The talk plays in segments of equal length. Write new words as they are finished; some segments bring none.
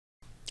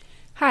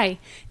Hi,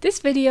 this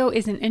video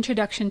is an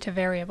introduction to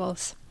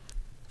variables.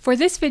 For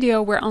this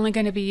video, we're only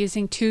going to be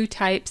using two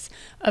types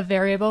of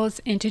variables,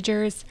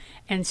 integers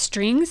and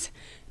strings.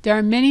 There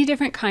are many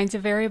different kinds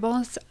of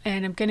variables,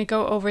 and I'm going to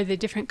go over the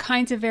different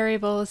kinds of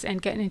variables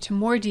and get into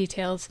more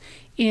details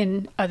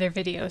in other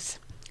videos.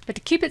 But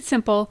to keep it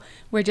simple,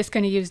 we're just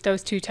going to use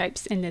those two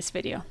types in this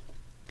video.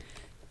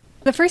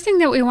 The first thing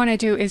that we want to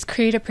do is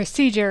create a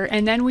procedure,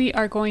 and then we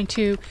are going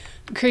to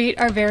create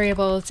our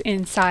variables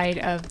inside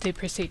of the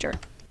procedure.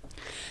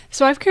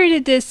 So I've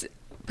created this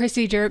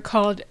procedure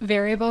called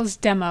variables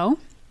demo,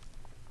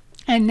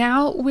 and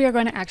now we are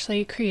going to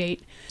actually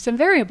create some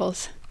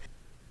variables.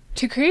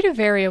 To create a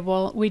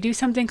variable, we do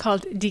something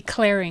called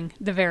declaring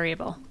the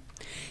variable,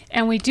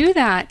 and we do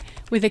that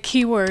with a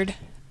keyword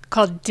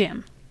called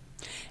dim.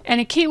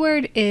 And a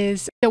keyword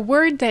is a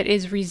word that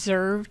is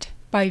reserved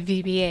by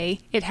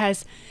VBA. It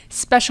has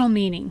special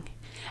meaning,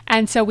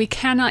 and so we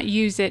cannot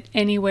use it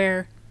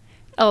anywhere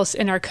else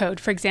in our code.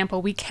 For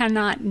example, we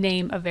cannot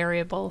name a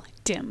variable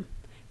dim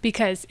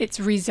because it's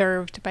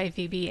reserved by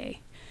VBA.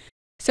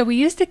 So we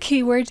use the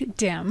keyword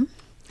dim,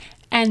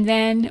 and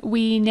then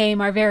we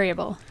name our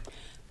variable.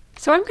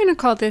 So I'm going to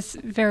call this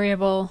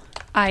variable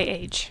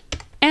IAge,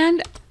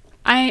 and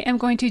I am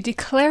going to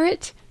declare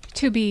it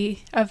to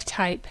be of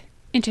type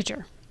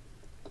integer.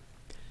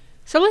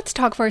 So let's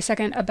talk for a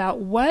second about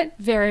what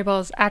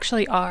variables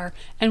actually are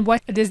and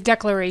what this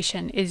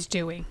declaration is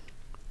doing.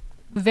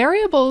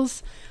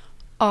 Variables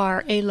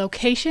are a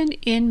location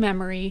in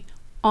memory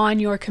on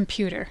your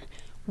computer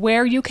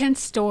where you can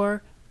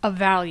store a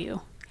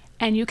value,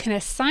 and you can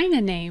assign a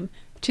name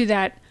to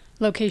that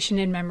location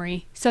in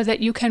memory so that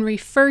you can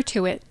refer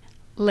to it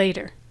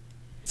later.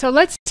 So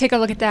let's take a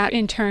look at that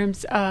in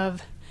terms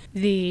of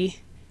the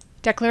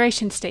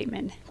declaration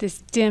statement,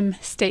 this dim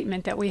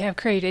statement that we have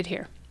created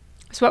here.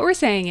 So what we're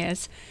saying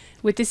is,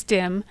 with this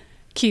dim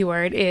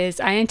keyword, is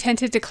I intend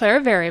to declare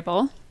a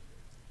variable,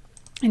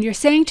 and you're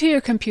saying to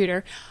your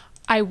computer,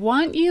 I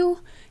want you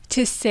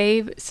to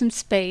save some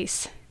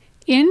space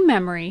in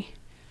memory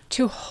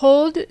to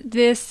hold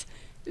this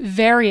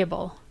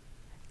variable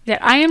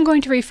that I am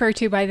going to refer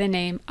to by the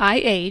name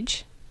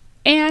IAge,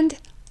 and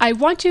I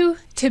want you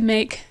to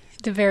make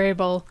the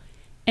variable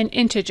an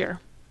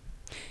integer.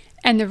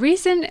 And the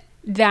reason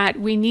that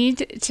we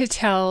need to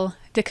tell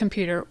the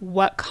computer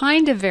what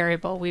kind of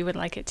variable we would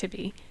like it to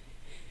be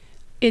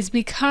is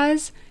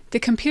because the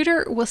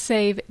computer will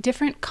save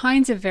different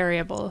kinds of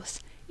variables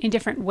in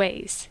different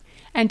ways,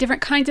 and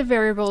different kinds of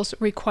variables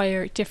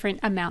require different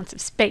amounts of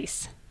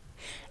space.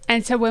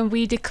 And so when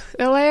we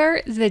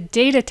declare the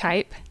data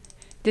type,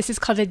 this is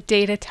called a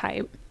data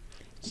type,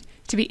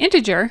 to be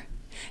integer,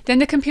 then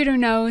the computer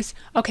knows,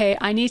 okay,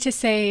 I need to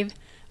save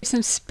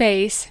some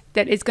space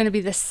that is going to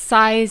be the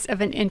size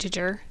of an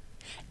integer,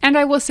 and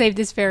I will save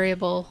this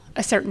variable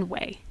a certain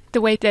way,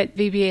 the way that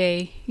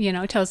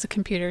VBA, tells the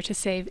computer to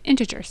save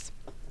integers.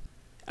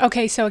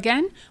 Okay, so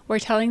again, we're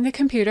telling the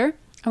computer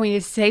we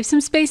need to save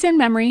some space in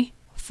memory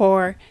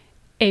for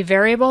a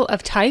variable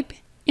of type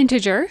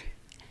integer,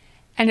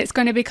 and it's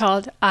going to be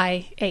called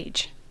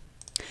IAge.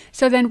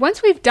 So then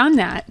once we've done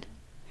that,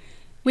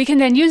 we can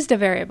then use the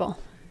variable.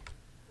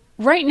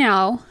 Right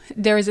now,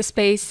 there is a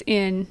space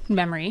in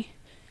memory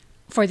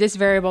for this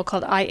variable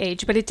called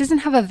IAge, but it doesn't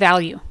have a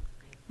value,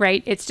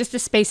 right? It's just a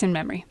space in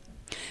memory.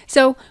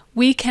 So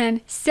we can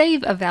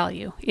save a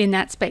value in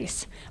that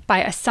space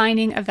by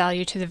assigning a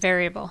value to the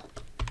variable.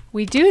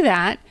 We do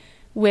that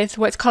with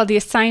what's called the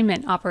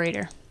assignment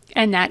operator,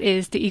 and that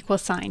is the equal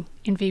sign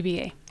in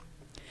VBA.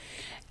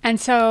 And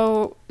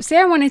so say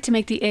I wanted to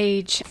make the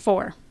age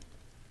 4.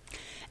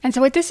 And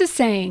so what this is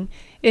saying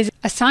is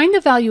assign the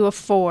value of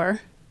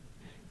 4,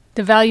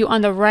 the value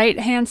on the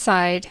right-hand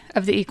side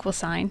of the equal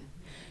sign,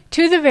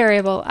 to the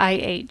variable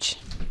IAge.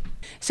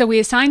 So we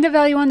assign the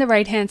value on the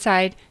right-hand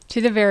side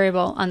to the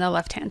variable on the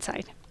left-hand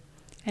side.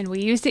 And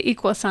we use the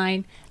equal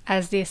sign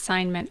as the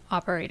assignment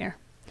operator,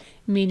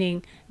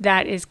 meaning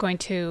that is going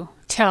to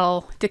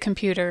tell the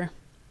computer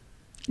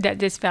that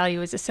this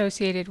value is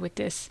associated with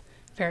this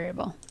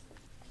variable.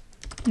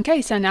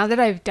 Okay, so now that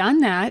I've done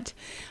that,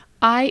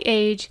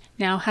 IAge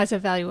now has a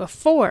value of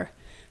 4.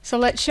 So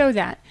let's show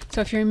that.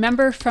 So if you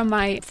remember from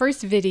my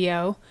first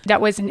video,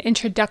 that was an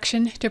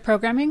introduction to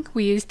programming.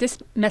 We used this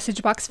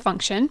message box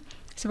function.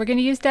 So we're going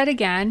to use that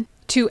again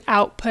to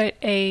output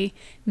a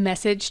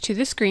message to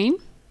the screen.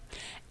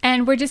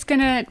 And we're just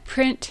going to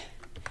print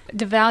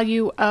the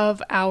value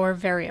of our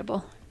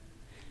variable.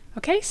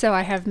 Okay, so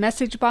I have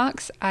message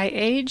box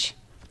IAge,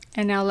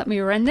 and now let me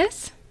run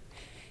this.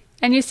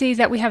 And you see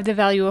that we have the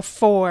value of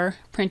 4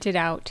 printed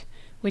out,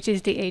 which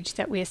is the age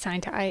that we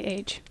assigned to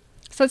IAge.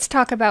 So let's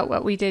talk about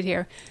what we did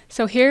here.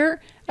 So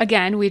here,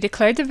 again, we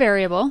declared the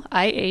variable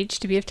IAge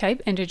to be of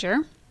type integer,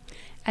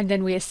 and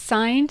then we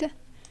assigned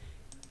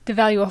the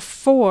value of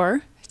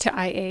 4 to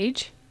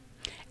IAge,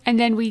 and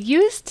then we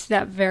used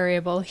that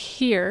variable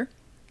here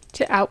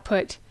to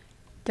output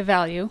the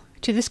value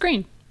to the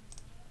screen.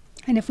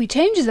 And if we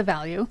change the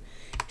value,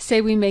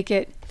 say we make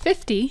it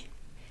 50,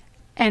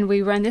 And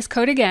we run this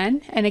code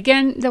again. And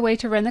again, the way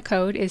to run the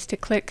code is to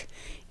click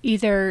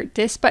either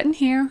this button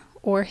here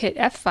or hit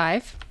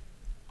F5.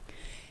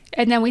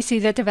 And then we see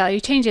that the value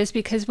changes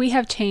because we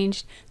have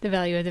changed the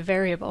value of the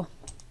variable.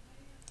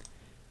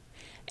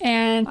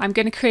 And I'm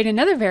going to create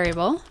another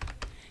variable.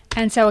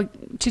 And so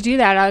to do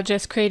that, I'll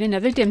just create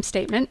another dim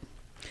statement.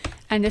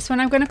 And this one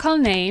I'm going to call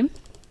name.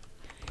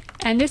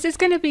 And this is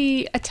going to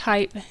be a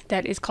type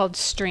that is called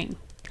string.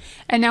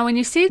 And now when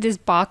you see this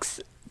box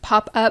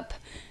pop up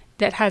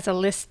that has a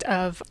list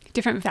of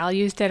different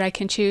values that I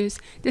can choose,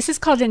 this is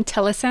called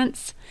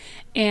IntelliSense.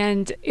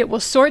 And it will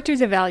sort through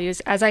the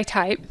values as I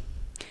type.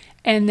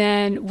 And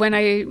then when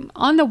I'm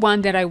on the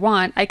one that I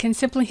want, I can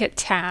simply hit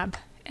tab,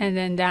 and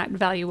then that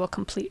value will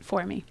complete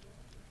for me.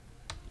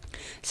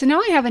 So now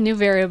I have a new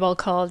variable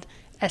called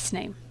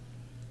sname.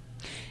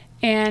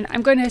 And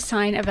I'm going to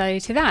assign a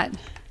value to that.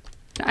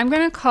 I'm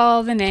going to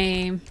call the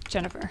name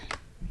Jennifer.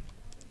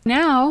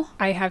 Now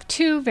I have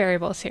two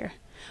variables here.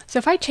 So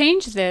if I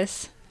change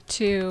this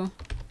to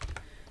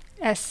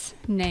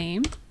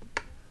sname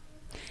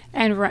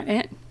and run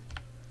it,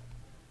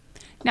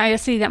 now you'll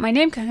see that my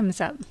name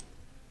comes up.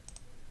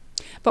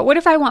 But what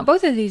if I want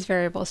both of these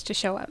variables to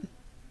show up?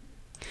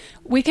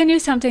 We can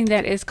use something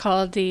that is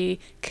called the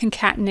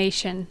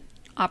concatenation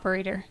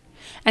operator.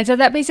 And so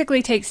that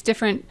basically takes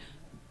different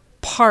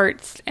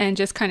parts and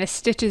just kind of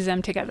stitches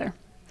them together.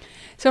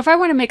 So if I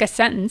want to make a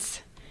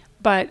sentence,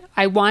 but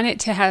I want it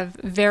to have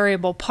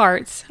variable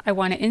parts, I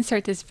want to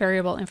insert this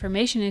variable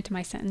information into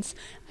my sentence,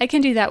 I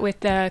can do that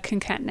with the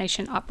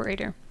concatenation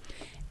operator,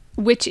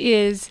 which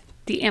is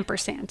the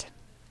ampersand.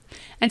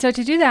 And so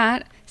to do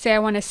that, say I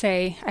want to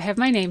say, I have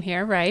my name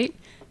here, right?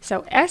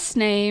 So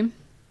sname,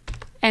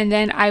 and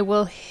then I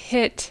will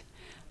hit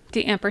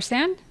the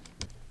ampersand,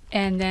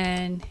 and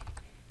then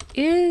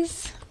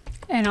is,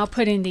 and I'll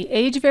put in the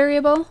age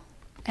variable,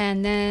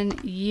 and then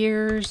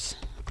years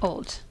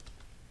old.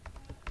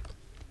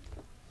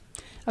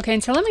 Okay,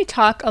 and so let me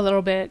talk a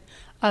little bit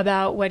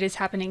about what is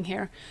happening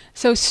here.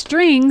 So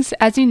strings,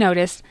 as you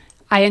noticed,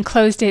 I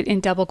enclosed it in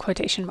double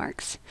quotation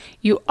marks.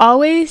 You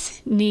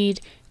always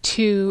need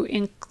to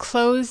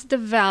enclose the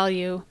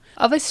value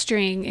of a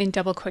string in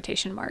double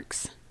quotation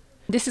marks.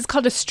 This is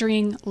called a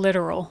string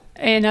literal.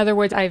 In other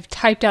words, I've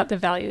typed out the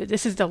value.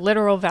 This is the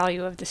literal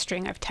value of the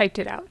string. I've typed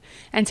it out.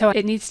 And so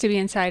it needs to be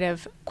inside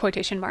of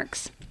quotation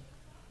marks.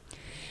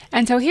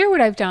 And so here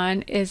what I've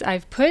done is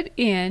I've put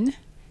in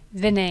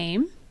the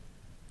name,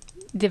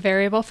 the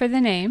variable for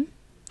the name.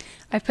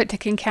 I've put the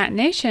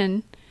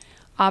concatenation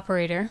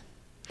operator.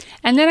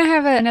 And then I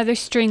have another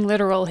string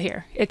literal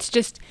here. It's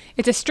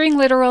a string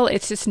literal,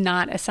 it's just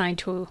not assigned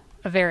to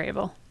a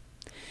variable.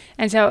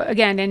 And so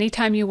again,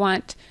 anytime you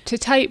want to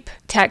type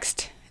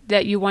text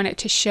that you want it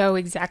to show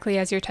exactly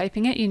as you're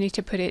typing it, you need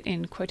to put it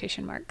in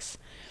quotation marks.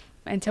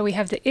 And so we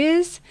have the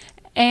is,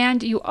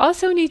 and you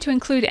also need to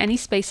include any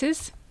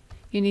spaces.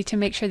 You need to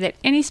make sure that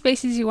any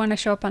spaces you want to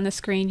show up on the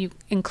screen, you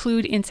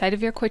include inside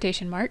of your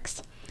quotation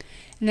marks.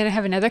 And then I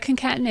have another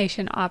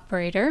concatenation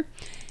operator.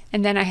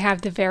 And then I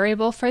have the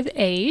variable for the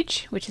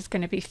age, which is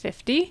going to be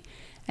 50.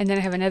 And then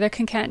I have another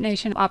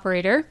concatenation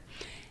operator.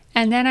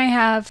 And then I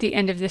have the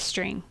end of the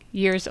string,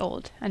 years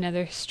old,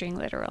 another string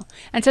literal.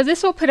 And so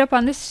this will put up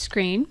on the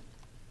screen,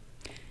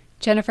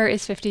 Jennifer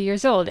is 50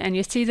 years old. And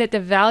you see that the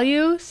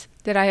values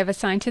that I have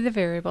assigned to the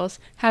variables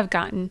have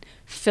gotten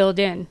filled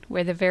in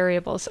where the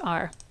variables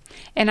are.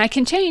 And I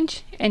can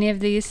change any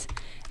of these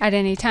at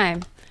any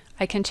time.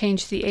 I can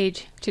change the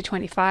age to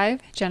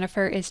 25.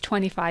 Jennifer is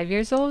 25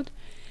 years old.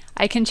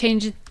 I can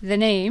change the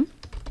name.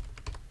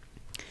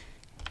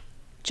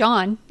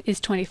 John is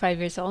 25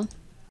 years old.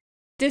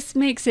 This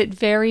makes it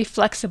very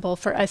flexible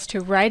for us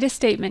to write a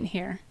statement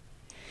here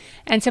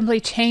and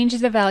simply change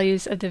the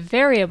values of the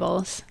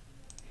variables,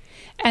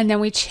 and then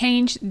we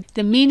change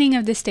the meaning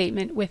of the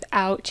statement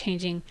without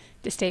changing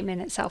the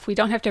statement itself. We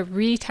don't have to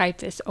retype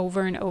this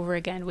over and over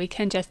again. We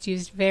can just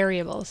use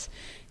variables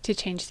to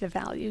change the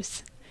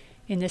values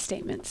in the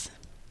statements.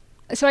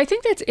 So I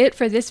think that's it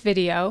for this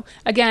video.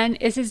 Again,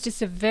 this is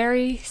just a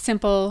very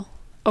simple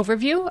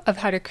overview of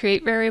how to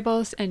create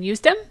variables and use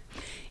them.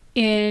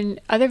 In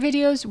other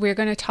videos, we're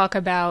going to talk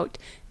about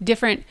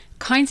different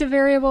kinds of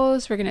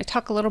variables. We're going to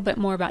talk a little bit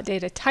more about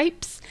data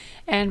types,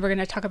 and we're going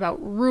to talk about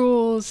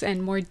rules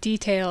and more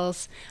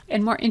details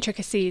and more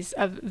intricacies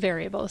of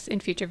variables in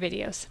future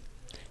videos.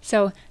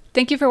 So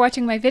thank you for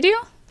watching my video,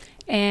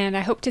 and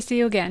I hope to see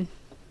you again.